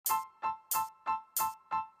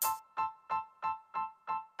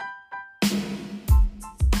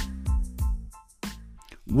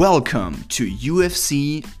Welcome to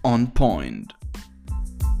UFC On Point.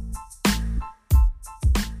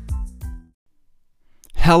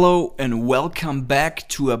 Hello and welcome back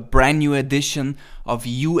to a brand new edition of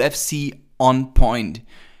UFC On Point.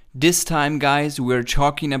 This time, guys, we're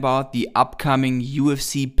talking about the upcoming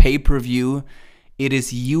UFC pay-per-view. It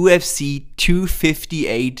is UFC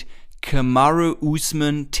 258, Kamaru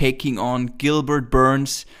Usman taking on Gilbert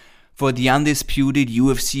Burns for the undisputed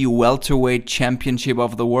UFC welterweight championship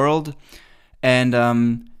of the world.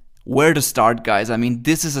 And where to start, guys? I mean,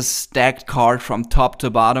 this is a stacked card from top to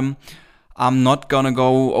bottom. I'm not gonna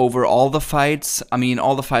go over all the fights. I mean,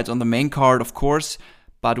 all the fights on the main card, of course,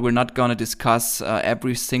 but we're not gonna discuss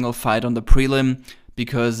every single fight on the prelim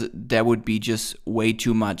because that would be just way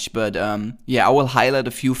too much. But yeah, I will highlight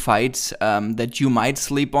a few fights that you might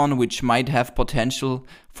sleep on, which might have potential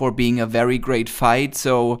for being a very great fight.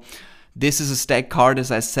 So this is a stacked card,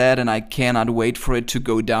 as I said, and I cannot wait for it to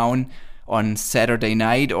go down on Saturday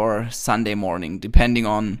night or Sunday morning, depending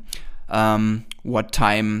on what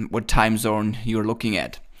time zone you're looking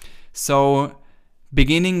at. So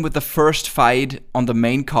beginning with the first fight on the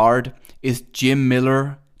main card is Jim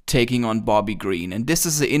Miller taking on Bobby Green. And this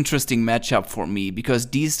is an interesting matchup for me because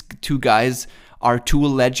these two guys are two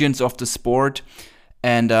legends of the sport.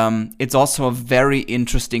 And it's also a very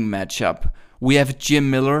interesting matchup. We have Jim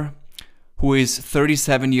Miller, who is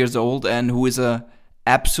 37 years old and who is an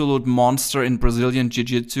absolute monster in Brazilian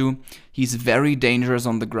Jiu-Jitsu. He's very dangerous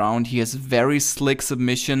on the ground. He has very slick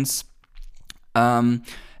submissions. And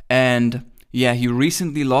yeah, he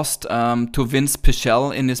recently lost to Vince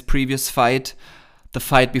Pichel in his previous fight. The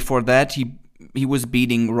fight before that, he was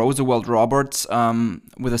beating Roosevelt Roberts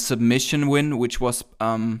with a submission win, which was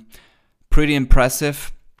pretty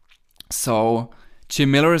impressive. So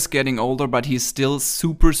Jim Miller is getting older, but he's still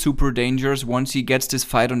super dangerous. Once he gets this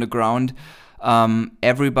fight on the ground,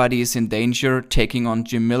 everybody is in danger taking on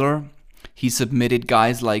Jim Miller. He submitted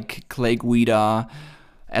guys like Clay Guida,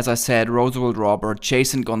 as I said, Roosevelt Roberts,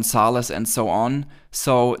 Jason Gonzalez, and so on.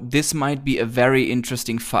 So this might be a very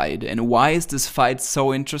interesting fight. And why is this fight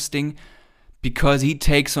so interesting? Because he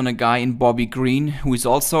takes on a guy in Bobby Green, who is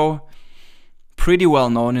also pretty well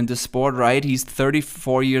known in the sport, right? He's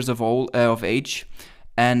 34 years of age.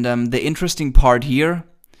 And the interesting part here,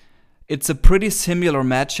 it's a pretty similar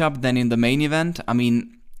matchup than in the main event. I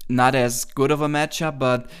mean, not as good of a matchup,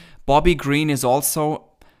 but Bobby Green is also,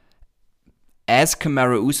 as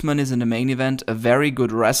Kamaru Usman is in the main event, a very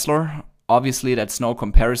good wrestler. Obviously, that's no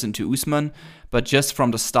comparison to Usman, but just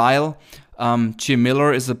from the style, Jim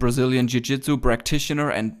Miller is a Brazilian Jiu-Jitsu practitioner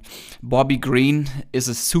and Bobby Green is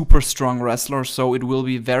a super strong wrestler, so it will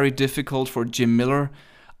be very difficult for Jim Miller,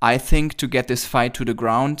 I think, to get this fight to the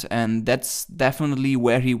ground, and that's definitely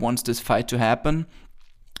where he wants this fight to happen.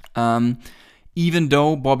 Even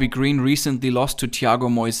though Bobby Green recently lost to Thiago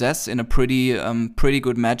Moises in a pretty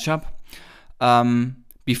good matchup.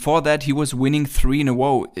 Before that, he was winning 3 in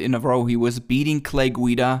a row. He was beating Clay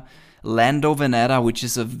Guida, Lando Veneta, which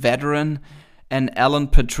is a veteran, and Alan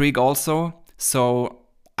Patrick also. So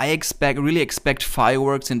I really expect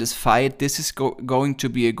fireworks in this fight. This is going to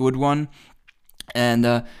be a good one.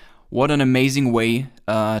 And what an amazing way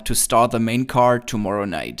to start the main card tomorrow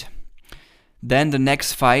night. Then the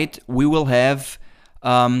next fight, we will have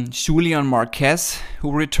Julian Marquez,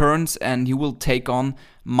 who returns, and he will take on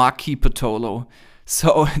Maki Pitolo.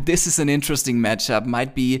 So this is an interesting matchup.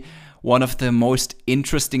 Might be one of the most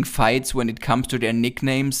interesting fights when it comes to their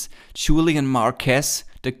nicknames. Julian Marquez,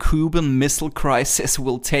 the Cuban Missile Crisis,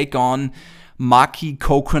 will take on Maki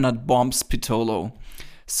Coconut Bombs Pitolo.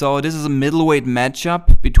 So this is a middleweight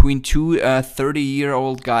matchup between two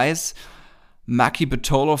 30-year-old guys. Maki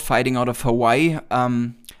Pitolo fighting out of Hawaii.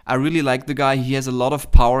 I really like the guy. He has a lot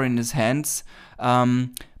of power in his hands.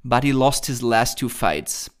 But he lost his last 2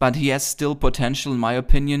 fights. But he has still potential, in my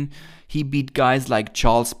opinion. He beat guys like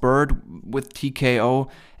Charles Byrd with TKO.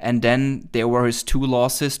 And then there were his 2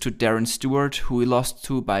 losses to Darren Stewart, who he lost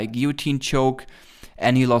to by guillotine choke.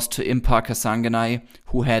 And he lost to Impa Kasanganay,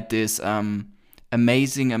 who had this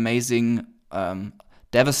amazing,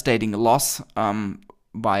 devastating loss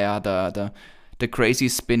via the crazy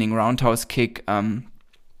spinning roundhouse kick.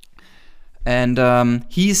 And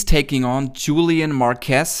he's taking on Julian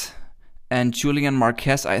Marquez. And Julian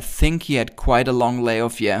Marquez, I think he had quite a long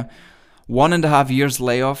layoff, 1.5 years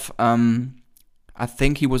layoff. I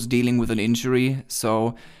think he was dealing with an injury.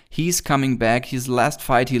 So he's coming back. His last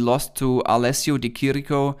fight, he lost to Alessio Di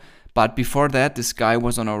Chirico. But before that, this guy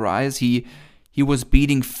was on a rise. He was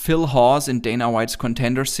beating Phil Hawes in Dana White's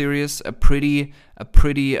Contender Series, a pretty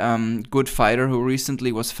good fighter who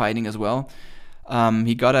recently was fighting as well.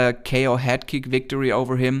 He got a KO head kick victory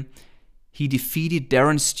over him. He defeated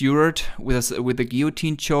Darren Stewart with a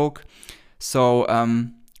guillotine choke. So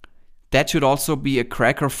that should also be a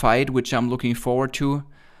cracker fight, which I'm looking forward to.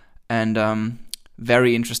 And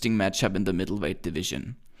very interesting matchup in the middleweight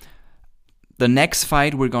division. The next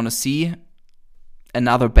fight we're going to see,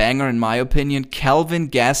 another banger in my opinion, Kelvin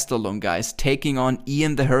Gastelum, guys, taking on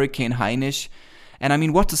Ian the Hurricane Heinisch. And I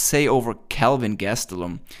mean, what to say over Kelvin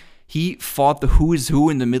Gastelum? He fought the who is who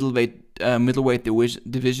in the middleweight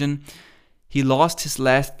division. He lost his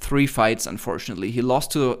last 3 fights, unfortunately. He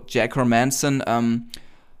lost to Jack Hermansson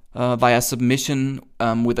via submission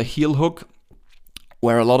with a heel hook,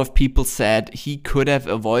 where a lot of people said he could have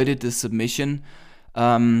avoided the submission.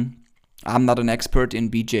 I'm not an expert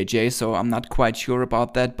in BJJ, so I'm not quite sure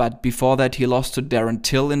about that. But before that, he lost to Darren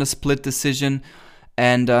Till in a split decision.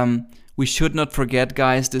 And we should not forget,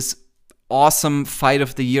 guys, this awesome fight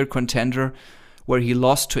of the year contender where he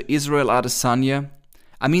lost to Israel Adesanya.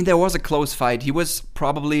 I mean, there was a close fight. He was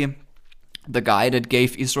probably the guy that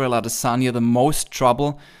gave Israel Adesanya the most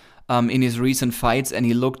trouble in his recent fights, and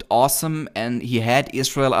he looked awesome, and he had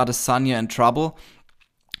Israel Adesanya in trouble.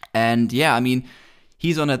 And yeah, I mean,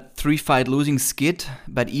 he's on a 3-fight losing skid,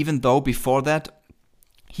 but even though before that,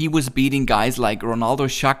 he was beating guys like Ronaldo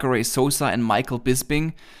Jacare Souza and Michael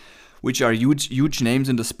Bisping, which are huge names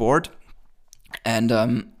in the sport.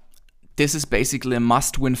 And this is basically a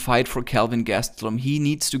must-win fight for Kelvin Gastelum. He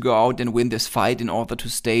needs to go out and win this fight in order to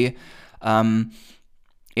stay, to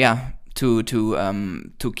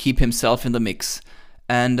keep himself in the mix.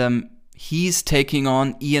 And he's taking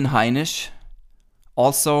on Ian Heinisch,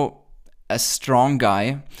 also a strong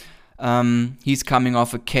guy. He's coming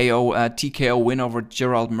off a TKO win over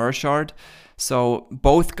Gerald Meerschaert. So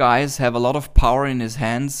both guys have a lot of power in his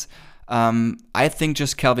hands. I think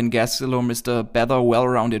just Kelvin Gastelum is the better,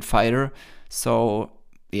 well-rounded fighter. So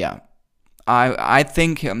yeah, I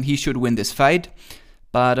think he should win this fight.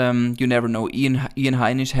 But you never know. Ian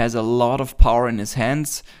Heinisch has a lot of power in his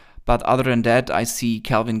hands. But other than that, I see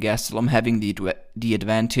Kelvin Gastelum having the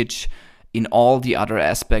advantage in all the other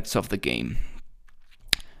aspects of the game.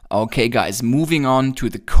 Okay, guys, moving on to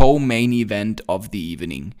the co-main event of the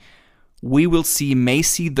evening. We will see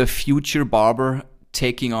Maycee the Future Barber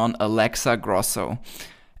taking on Alexa Grosso.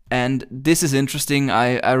 And this is interesting.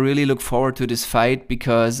 I really look forward to this fight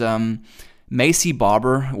because Maycee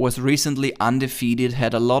Barber was recently undefeated,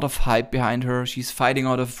 had a lot of hype behind her. She's fighting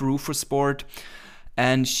out of Roufusport.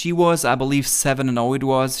 And she was, I believe, 7-0 it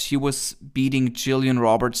was. She was beating Jillian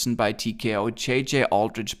Robertson by TKO, JJ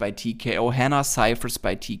Aldrich by TKO, Hannah Cyphers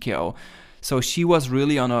by TKO. So she was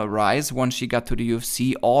really on a rise once she got to the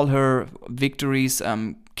UFC. All her victories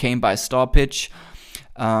came by stoppage.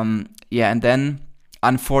 And then,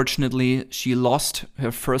 unfortunately, she lost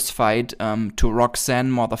her first fight to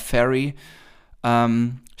Roxanne Modafferi.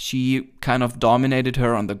 She kind of dominated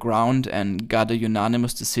her on the ground and got a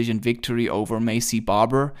unanimous decision victory over Maycee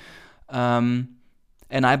Barber. And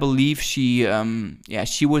I believe she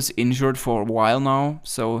was injured for a while now.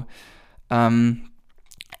 So, and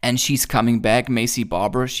she's coming back, Maycee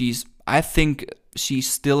Barber. I think she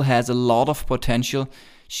still has a lot of potential.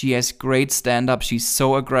 She has great stand-up. She's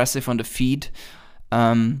so aggressive on the feet.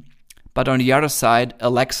 But on the other side,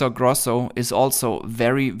 Alexa Grosso is also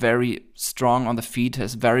very, very strong on the feet,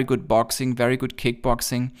 has very good boxing, very good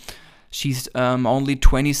kickboxing. She's only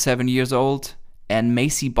 27 years old, and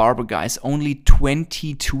Maycee Barber, guys, only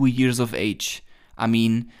 22 years of age. I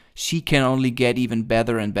mean, she can only get even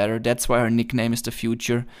better and better. That's why her nickname is The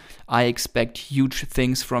Future. I expect huge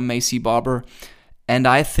things from Maycee Barber, and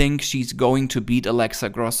I think she's going to beat Alexa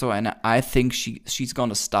Grosso, and I think she's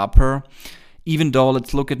gonna stop her. Even though,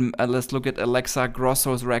 let's look at Alexa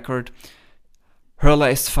Grosso's record. Her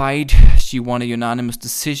last fight, she won a unanimous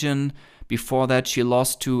decision. Before that, she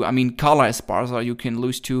lost to, Carla Esparza, you can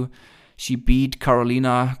lose to. She beat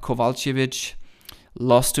Karolina Kowalkiewicz,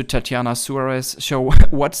 lost to Tatiana Suarez. So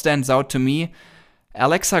what stands out to me,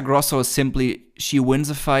 Alexa Grosso is simply, she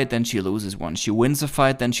wins a fight, then she loses one. She wins a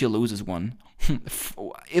fight, then she loses one.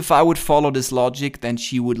 If I would follow this logic, then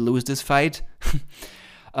she would lose this fight.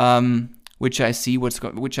 Which I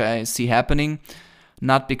see happening,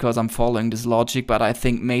 not because I'm following this logic, but I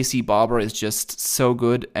think Maycee Barber is just so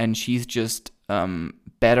good, and she's just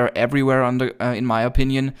better everywhere in my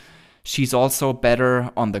opinion. She's also better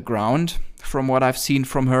on the ground from what I've seen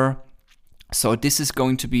from her. So this is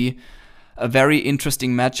going to be a very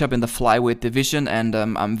interesting matchup in the flyweight division, and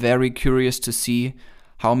I'm very curious to see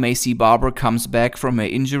how Maycee Barber comes back from her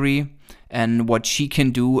injury and what she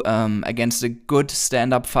can do against a good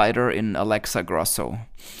stand-up fighter in Alexa Grosso.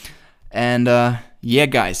 And yeah,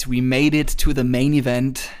 guys, we made it to the main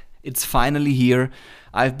event. It's finally here.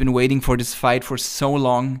 I've been waiting for this fight for so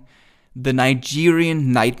long. The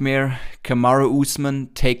Nigerian Nightmare, Kamaru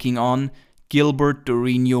Usman, taking on Gilbert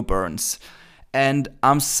Durinho Burns. And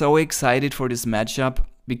I'm so excited for this matchup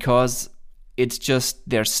because it's just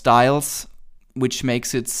their styles, which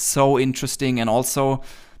makes it so interesting. And also,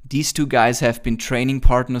 these two guys have been training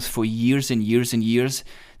partners for years and years and years.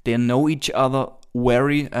 They know each other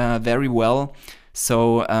very well.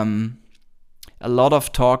 So a lot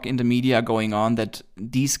of talk in the media going on that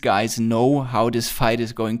these guys know how this fight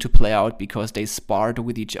is going to play out because they sparred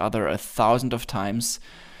with each other 1,000 of times.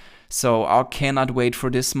 So I cannot wait for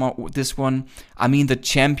this one. I mean, the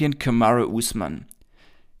champion Kamaru Usman,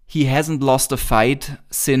 he hasn't lost a fight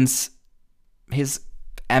since his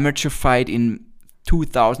amateur fight in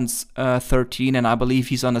 2013, and I believe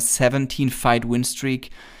he's on a 17-fight win streak.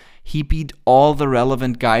 He beat all the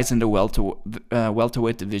relevant guys in the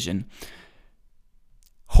welterweight division.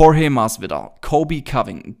 Jorge Masvidal, Colby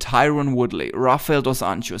Covington, Tyron Woodley, Rafael Dos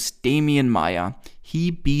Anjos, Demian Maia. He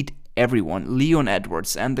beat everyone, Leon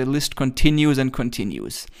Edwards, and the list continues and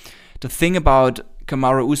continues. The thing about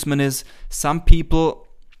Kamaru Usman is some people,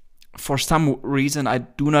 for some reason I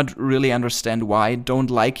do not really understand why, don't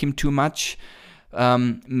like him too much.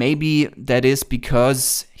 Maybe that is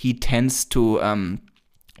because he tends to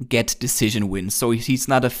get decision wins. So he's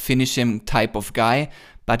not a finish him type of guy.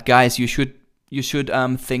 But guys, you should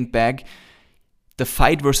think back. The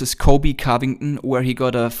fight versus Colby Covington, where he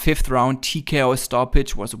got a 5th round TKO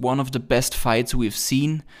stoppage, was one of the best fights we've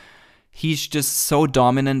seen. He's just so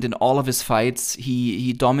dominant in all of his fights.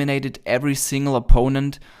 He dominated every single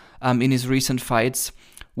opponent in his recent fights.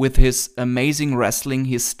 With his amazing wrestling,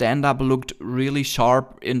 his stand-up looked really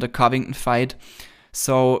sharp in the Covington fight.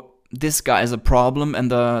 So this guy is a problem,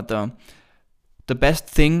 and the best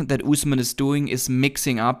thing that Usman is doing is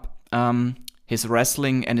mixing up his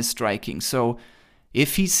wrestling and his striking. So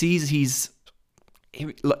if he sees he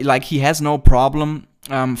has no problem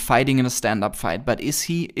fighting in a stand-up fight, but if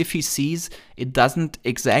he sees it doesn't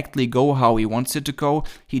exactly go how he wants it to go,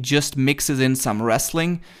 he just mixes in some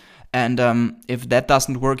wrestling, and if that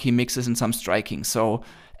doesn't work, he mixes in some striking. So,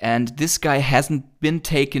 and this guy hasn't been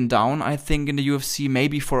taken down, I think, in the UFC,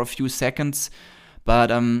 maybe for a few seconds,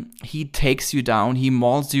 but he takes you down, he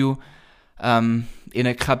mauls you in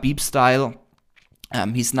a Khabib style.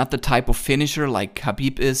 He's not the type of finisher like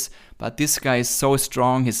Khabib is, but this guy is so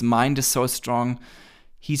strong, his mind is so strong.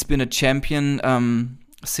 He's been a champion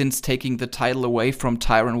since taking the title away from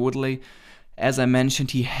Tyron Woodley. As I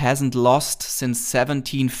mentioned, he hasn't lost since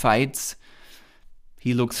 17 fights.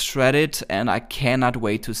 He looks shredded, and I cannot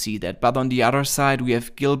wait to see that. But on the other side, we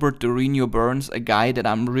have Gilbert Durinho Burns, a guy that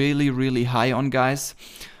I'm really high on, guys.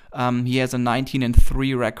 He has a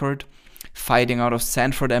 19-3 record, fighting out of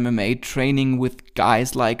Sanford MMA, training with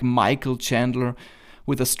guys like Michael Chandler,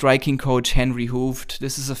 with a striking coach, Henry Hooft.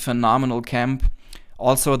 This is a phenomenal camp.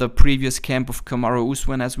 Also the previous camp of Kamaru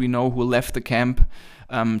Usman, as we know, who left the camp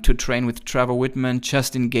to train with Trevor Whitman,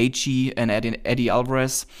 Justin Gaethje, and Eddie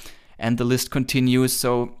Alvarez. And the list continues.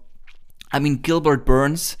 So, I mean, Gilbert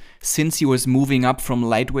Burns, since he was moving up from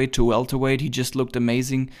lightweight to welterweight, he just looked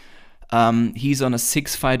amazing. He's on a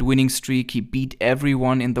 6-fight winning streak. He beat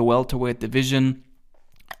everyone in the welterweight division.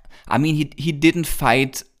 I mean, he didn't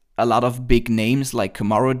fight a lot of big names like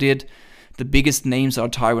Kamaru did. The biggest names are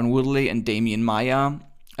Tyron Woodley and Demian Maia.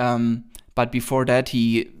 But before that,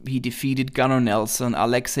 he defeated Gunnar Nelson,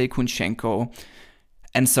 Alexei Kunchenko,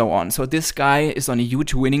 and so on. So this guy is on a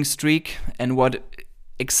huge winning streak. And what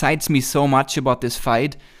excites me so much about this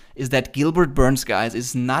fight is that Gilbert Burns, guys,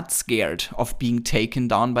 is not scared of being taken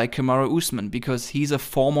down by Kamaru Usman because he's a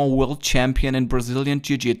former world champion in Brazilian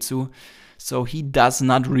Jiu-Jitsu. So he does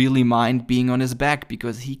not really mind being on his back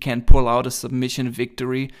because he can pull out a submission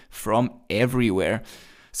victory from everywhere.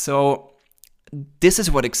 So this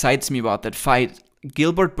is what excites me about that fight.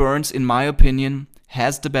 Gilbert Burns, in my opinion,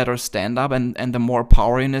 has the better stand-up and the more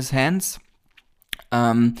power in his hands.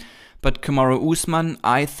 But Kamaru Usman,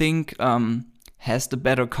 I think, has the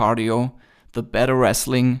better cardio, the better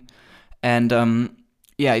wrestling. And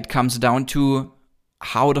yeah, it comes down to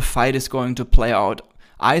how the fight is going to play out.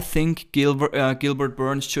 I think Gilbert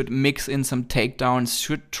Burns should mix in some takedowns,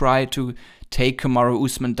 should try to take Kamaru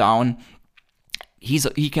Usman down.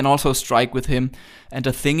 He can also strike with him. And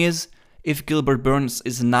the thing is, if Gilbert Burns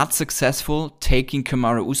is not successful taking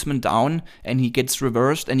Kamaru Usman down and he gets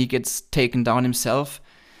reversed and he gets taken down himself,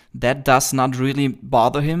 that does not really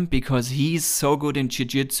bother him because he's so good in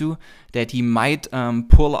Jiu-Jitsu that he might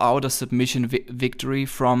pull out a submission victory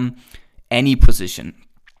from any position.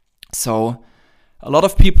 So A lot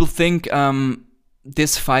of people think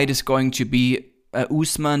this fight is going to be a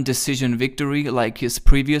Usman decision victory like his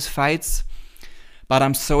previous fights. But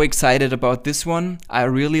I'm so excited about this one. I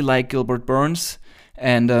really like Gilbert Burns,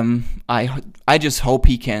 and I just hope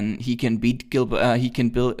he can beat beat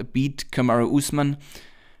Kamaru Usman.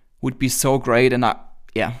 Would be so great, and I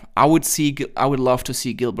would love to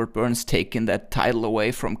see Gilbert Burns taking that title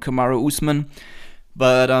away from Kamaru Usman.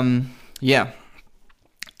 But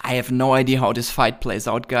I have no idea how this fight plays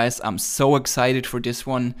out, guys. I'm so excited for this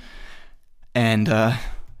one, and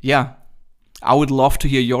I would love to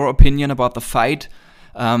hear your opinion about the fight.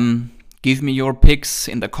 Give me your picks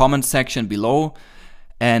in the comment section below,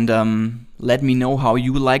 and let me know how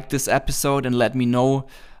you liked this episode, and let me know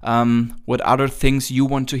what other things you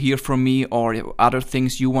want to hear from me, or other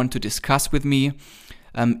things you want to discuss with me.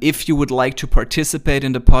 If you would like to participate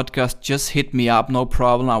in the podcast, just hit me up, no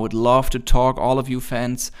problem. I would love to talk, all of you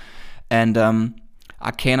fans, and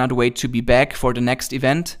I cannot wait to be back for the next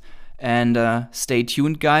event. And stay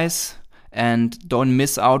tuned, guys. And don't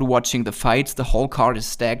miss out watching the fights. The whole card is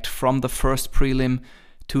stacked from the first prelim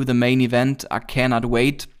to the main event. I cannot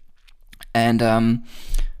wait. And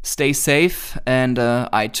stay safe. And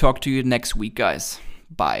I talk to you next week, guys.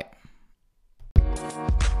 Bye.